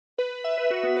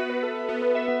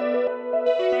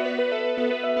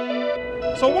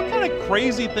So what kind of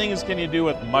crazy things can you do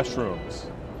with mushrooms?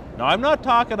 Now, I'm not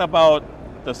talking about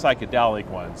the psychedelic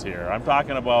ones here. I'm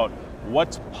talking about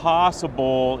what's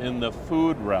possible in the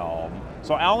food realm.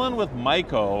 So Alan with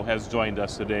Myco has joined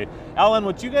us today. Alan,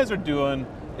 what you guys are doing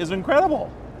is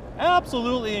incredible.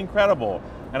 Absolutely incredible.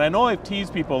 And I know I've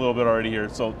teased people a little bit already here,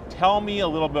 so tell me a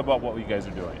little bit about what you guys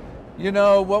are doing. You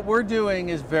know, what we're doing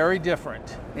is very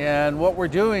different. And what we're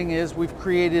doing is we've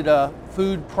created a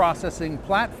food processing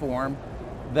platform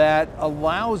that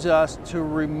allows us to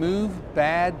remove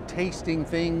bad tasting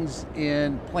things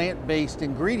in plant-based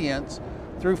ingredients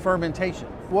through fermentation.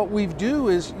 What we do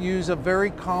is use a very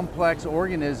complex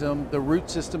organism, the root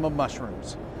system of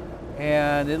mushrooms.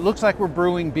 And it looks like we're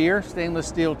brewing beer, stainless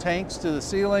steel tanks to the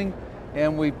ceiling,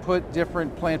 and we put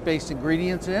different plant-based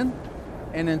ingredients in.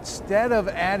 And instead of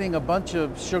adding a bunch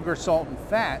of sugar, salt, and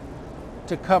fat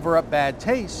to cover up bad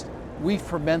taste, we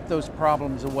ferment those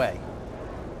problems away.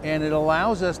 And it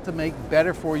allows us to make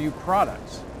better for you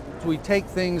products. So we take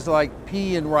things like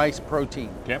pea and rice protein.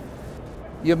 Okay.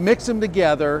 You mix them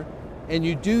together, and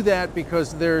you do that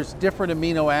because there's different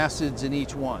amino acids in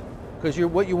each one. Because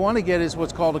what you want to get is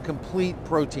what's called a complete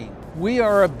protein. We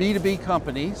are a B2B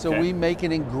company, so we make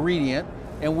an ingredient,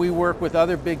 and we work with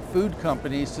other big food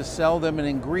companies to sell them an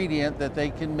ingredient that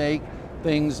they can make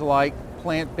things like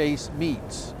plant-based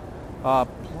meats,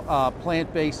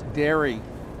 plant-based dairy.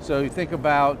 So you think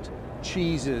about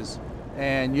cheeses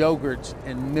and yogurts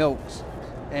and milks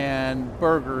and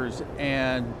burgers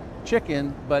and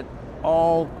chicken, but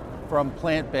all from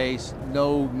plant-based,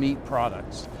 no meat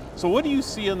products. So what do you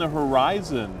see on the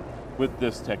horizon with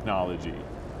this technology?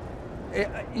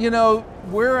 You know,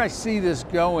 where I see this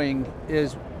going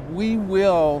is we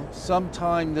will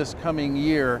sometime this coming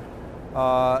year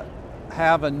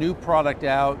have a new product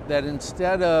out that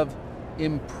instead of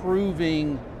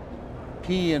improving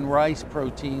pea and rice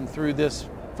protein through this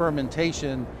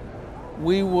fermentation,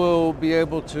 we will be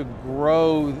able to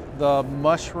grow the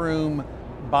mushroom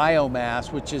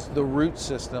biomass, which is the root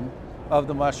system of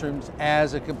the mushrooms,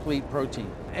 as a complete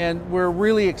protein. And we're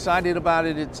really excited about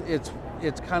it.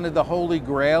 It's kind of the holy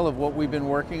grail of what we've been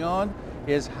working on,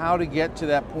 is how to get to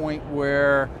that point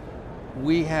where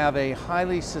we have a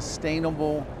highly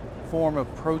sustainable form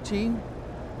of protein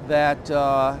that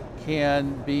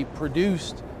can be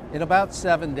produced in about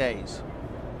 7 days.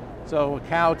 So a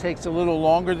cow takes a little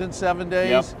longer than 7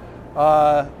 days.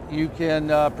 Yep. You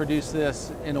can produce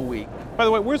this in a week. By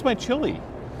the way, where's my chili?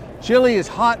 Chili is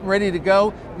hot and ready to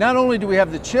go. Not only do we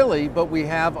have the chili, but we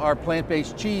have our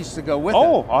plant-based cheese to go with it.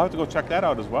 Oh, I'll have to go check that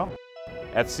out as well.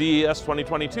 At CES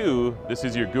 2022, this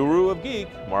is your guru of geek,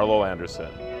 Marlo Anderson.